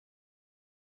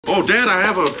Oh, Dad, I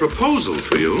have a proposal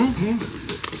for you.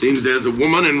 Mm-hmm. Seems there's a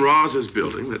woman in Roz's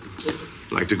building that'd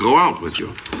like to go out with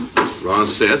you.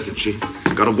 Roz says that she's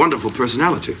got a wonderful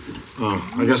personality. Oh,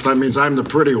 I guess that means I'm the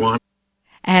pretty one.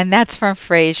 And that's from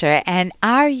Frasier. And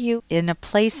are you in a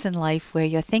place in life where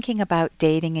you're thinking about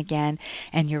dating again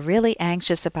and you're really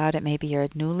anxious about it? Maybe you're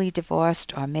newly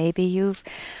divorced, or maybe you've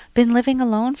been living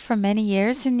alone for many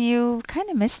years and you kind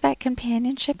of miss that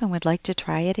companionship and would like to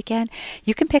try it again.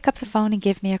 You can pick up the phone and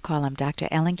give me a call. I'm Dr.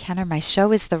 Ellen Kenner. My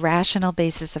show is The Rational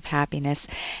Basis of Happiness.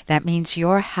 That means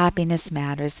your happiness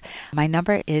matters. My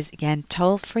number is, again,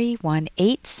 toll-free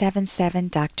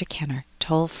 1-877-Dr. Kenner.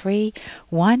 Toll-free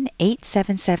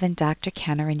 1-877-Dr.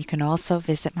 Kenner, and you can also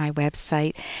visit my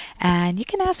website and you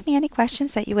can ask me any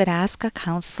questions that you would ask a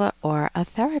counselor or a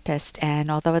therapist. And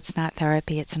although it's not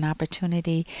therapy, it's an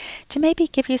opportunity to maybe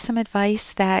give you some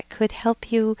advice that could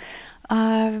help you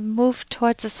move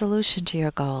towards a solution to your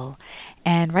goal.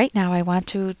 And right now I want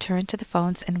to turn to the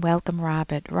phones and welcome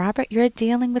Robert. Robert, you're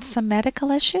dealing with some medical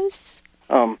issues?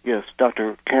 Yes,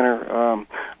 Dr. Kenner. I'm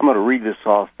going to read this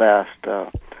off fast.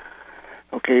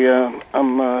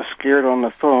 I'm scared on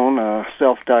the phone.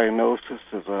 Self-diagnosis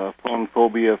is a phone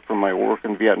phobia from my work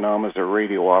in Vietnam as a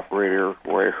radio operator,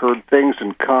 where I heard things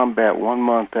in combat 1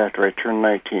 month after I turned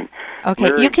 19.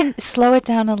 Okay, you can slow it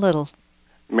down a little.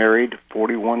 Married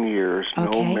 41 years,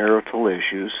 no marital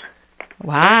issues.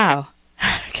 Wow.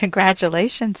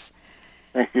 Congratulations.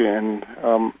 Thank you. And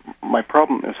my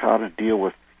problem is how to deal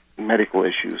with medical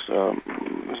issues.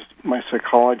 My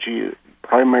psychology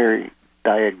primary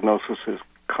diagnosis is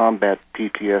combat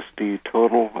PTSD,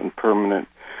 total and permanent.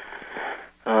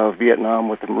 Vietnam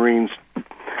with the Marines.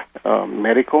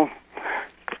 Medical.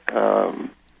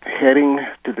 Heading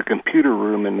to the computer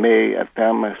room in May, I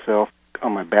found myself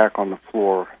on my back on the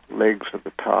floor, legs at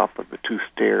the top of the 2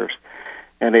 stairs,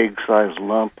 an egg-sized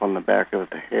lump on the back of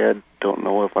the head. Don't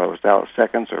know if I was out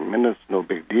seconds or minutes, no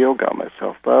big deal. Got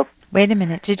myself up. Wait a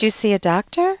minute. Did you see a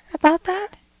doctor about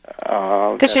that?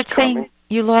 Because you're saying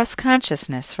you lost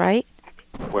consciousness, right?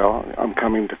 Well, I'm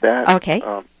coming to that. Okay.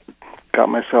 Got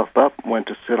myself up, went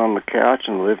to sit on the couch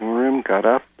in the living room, got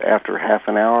up after half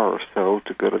an hour or so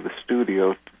to go to the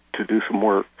studio to do some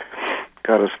work.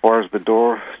 Got as far as the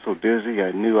door, so dizzy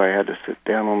I knew I had to sit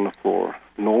down on the floor.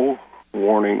 No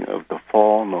warning of the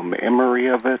fall, no memory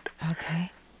of it. Okay.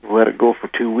 Let it go for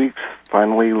 2 weeks.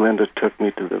 Finally, Linda took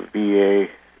me to the VA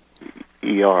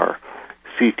ER.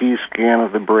 CT scan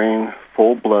of the brain,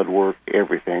 full blood work,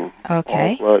 everything.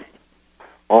 Okay.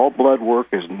 All blood work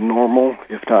is normal,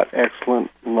 if not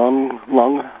excellent.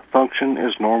 Lung function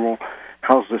is normal.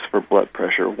 How's this for blood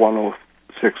pressure?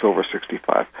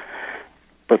 106/65.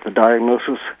 But the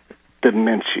diagnosis,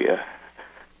 dementia.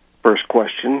 First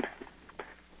question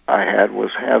I had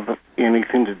was, have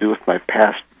anything to do with my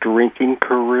past drinking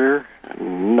career?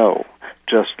 No,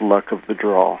 just luck of the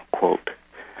draw, quote.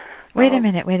 Wait a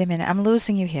minute. I'm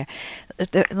losing you here.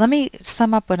 Let me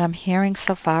sum up what I'm hearing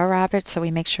so far, Robert, so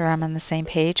we make sure I'm on the same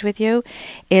page with you,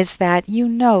 is that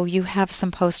you have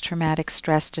some post-traumatic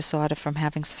stress disorder from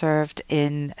having served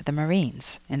in the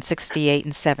Marines in 68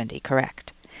 and 70,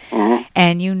 correct? Mm-hmm.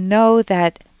 And you know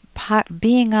that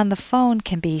being on the phone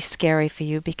can be scary for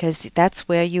you because that's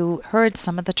where you heard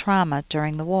some of the trauma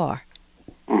during the war.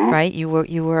 Mm-hmm. Right? You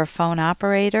were a phone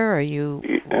operator, or you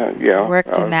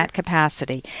worked in that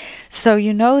capacity. So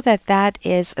you know that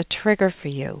is a trigger for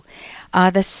you.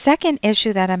 The second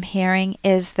issue that I'm hearing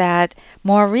is that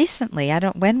more recently,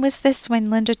 when was this when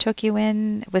Linda took you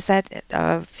in? Was that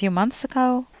a few months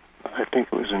ago? I think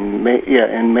it was in May. Yeah,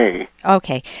 in May.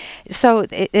 Okay. So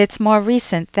it's more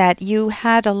recent that you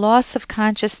had a loss of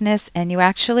consciousness and you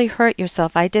actually hurt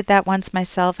yourself. I did that once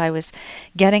myself. I was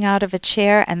getting out of a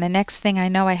chair, and the next thing I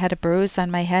know, I had a bruise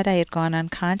on my head. I had gone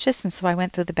unconscious, and so I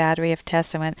went through the battery of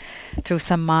tests. I went through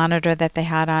some monitor that they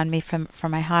had on me for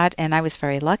my heart, and I was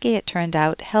very lucky. It turned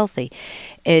out healthy.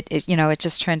 It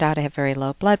just turned out I have very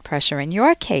low blood pressure. In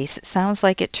your case, it sounds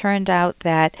like it turned out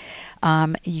that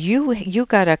you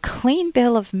got a clean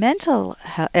bill of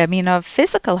of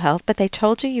physical health, but they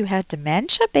told you had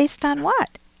dementia based on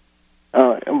what?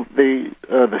 The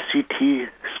CT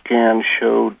scan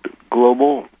showed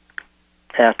global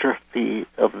atrophy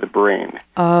of the brain.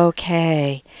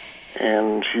 Okay.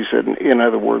 And she said, in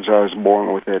other words, I was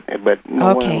born with it, but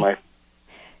no one in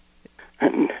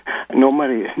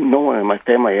my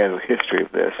family has a history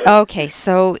of this. Okay,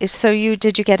 so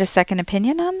did you get a second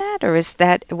opinion on that, or is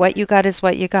that what you got is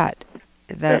what you got?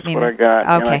 That's what I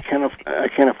got. Okay. And I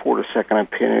can't afford a second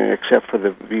opinion except for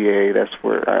the VA. That's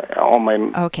where all my...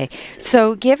 Okay.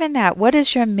 So given that, what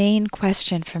is your main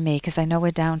question for me? Because I know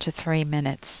we're down to 3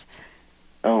 minutes.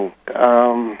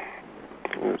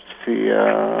 Let's see.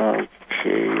 Okay.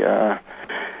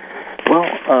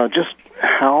 Just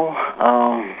how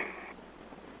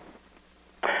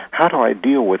do I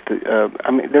deal with the?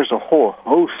 I mean, there's a whole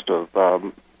host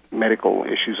of medical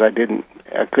issues I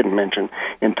couldn't mention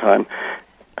in time.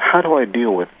 How do I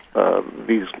deal with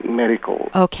these medical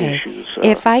issues?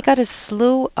 If I got a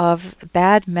slew of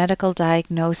bad medical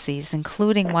diagnoses,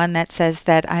 including one that says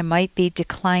that I might be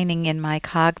declining in my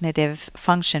cognitive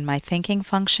function, my thinking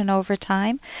function over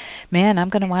time, man, I'm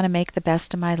going to want to make the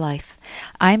best of my life.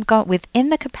 I'm going within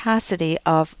the capacity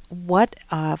of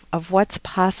what's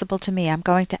possible to me. I'm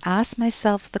going to ask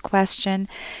myself the question,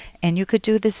 and you could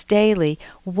do this daily,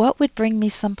 what would bring me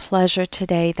some pleasure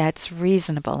today that's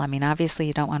reasonable? I mean, obviously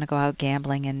you don't want to go out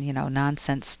gambling and,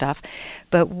 nonsense stuff,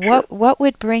 but what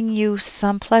would bring you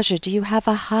some pleasure? Do you have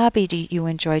a hobby you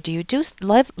enjoy? Do you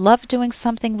love doing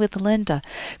something with Linda?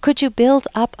 Could you build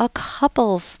up a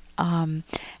couple's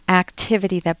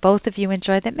activity that both of you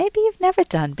enjoy that maybe you've never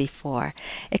done before?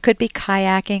 It could be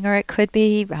kayaking, or it could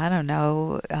be, I don't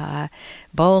know,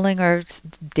 bowling or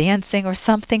dancing or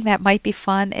something that might be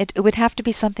fun. It would have to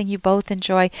be something you both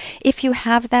enjoy. If you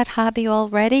have that hobby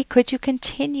already, could you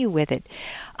continue with it?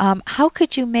 How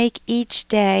could you make each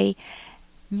day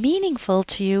meaningful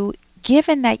to you,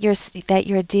 given that you're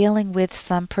dealing with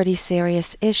some pretty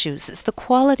serious issues? It's the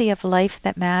quality of life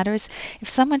that matters. If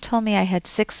someone told me I had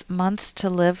 6 months to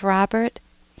live, Robert,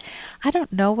 I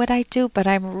don't know what I'd do, but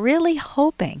I'm really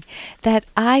hoping that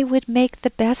I would make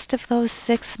the best of those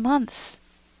 6 months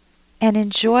and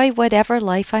enjoy whatever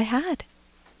life I had.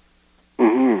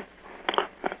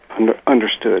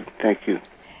 Understood. Thank you.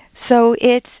 So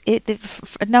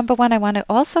number one, I want to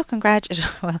also congratulate.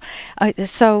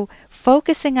 So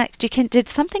focusing on, did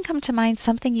something come to mind?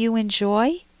 Something you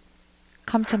enjoy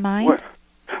come to mind?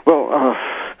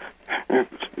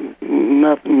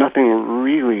 Nothing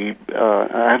really.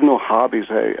 I have no hobbies.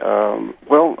 Building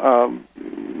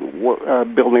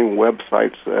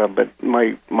websites. But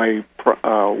my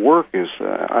work is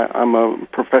I'm a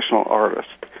professional artist,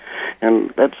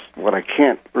 and that's what I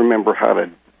can't remember how to.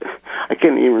 I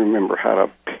can't even remember how to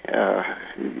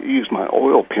use my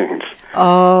oil paints.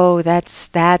 Oh, that's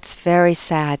very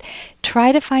sad.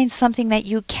 Try to find something that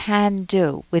you can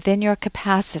do within your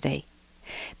capacity.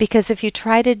 Because if you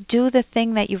try to do the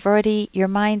thing that your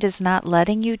mind is not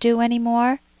letting you do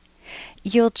anymore,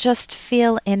 you'll just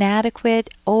feel inadequate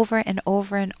over and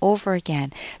over and over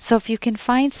again. So if you can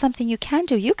find something you can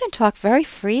do, you can talk very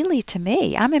freely to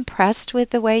me. I'm impressed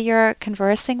with the way you're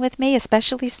conversing with me,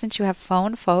 especially since you have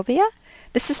phone phobia.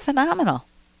 This is phenomenal.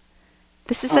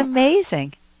 This is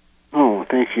amazing. Oh,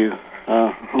 thank you.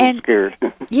 I'm scared.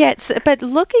 Yes, but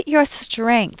look at your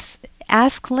strengths.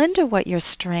 Ask Linda what your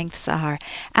strengths are.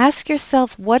 Ask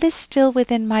yourself, what is still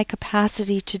within my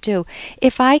capacity to do?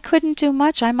 If I couldn't do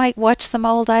much, I might watch some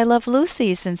old I Love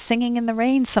Lucy's and Singing in the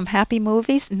Rain, some happy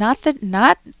movies, not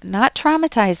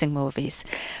traumatizing movies,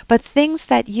 but things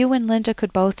that you and Linda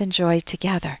could both enjoy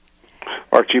together.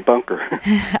 Archie Bunker.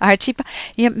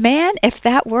 Man, if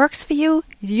that works for you,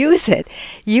 use it.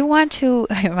 You want to,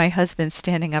 my husband's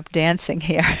standing up dancing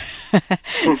here.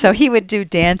 So he would do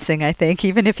dancing, I think.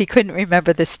 Even if he couldn't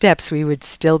remember the steps, we would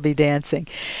still be dancing.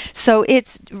 So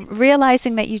it's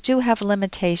realizing that you do have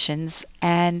limitations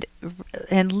and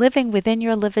living within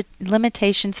your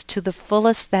limitations to the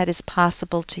fullest that is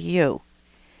possible to you.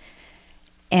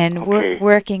 And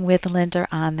working with Linda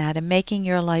on that and making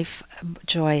your life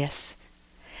joyous.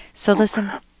 So listen,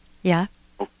 yeah.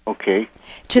 Okay.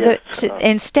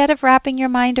 Instead of wrapping your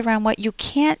mind around what you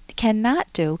cannot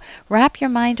do, wrap your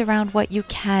mind around what you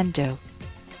can do.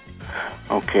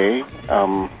 Okay.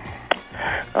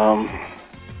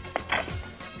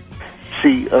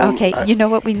 You know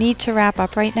what? We need to wrap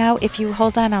up right now. If you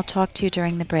hold on, I'll talk to you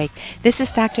during the break. This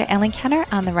is Dr. Ellen Kenner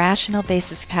on the Rational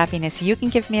Basis of Happiness. You can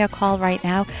give me a call right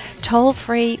now, toll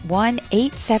free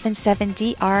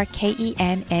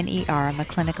 1-877-DRKENNER. I'm a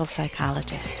clinical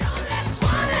psychologist.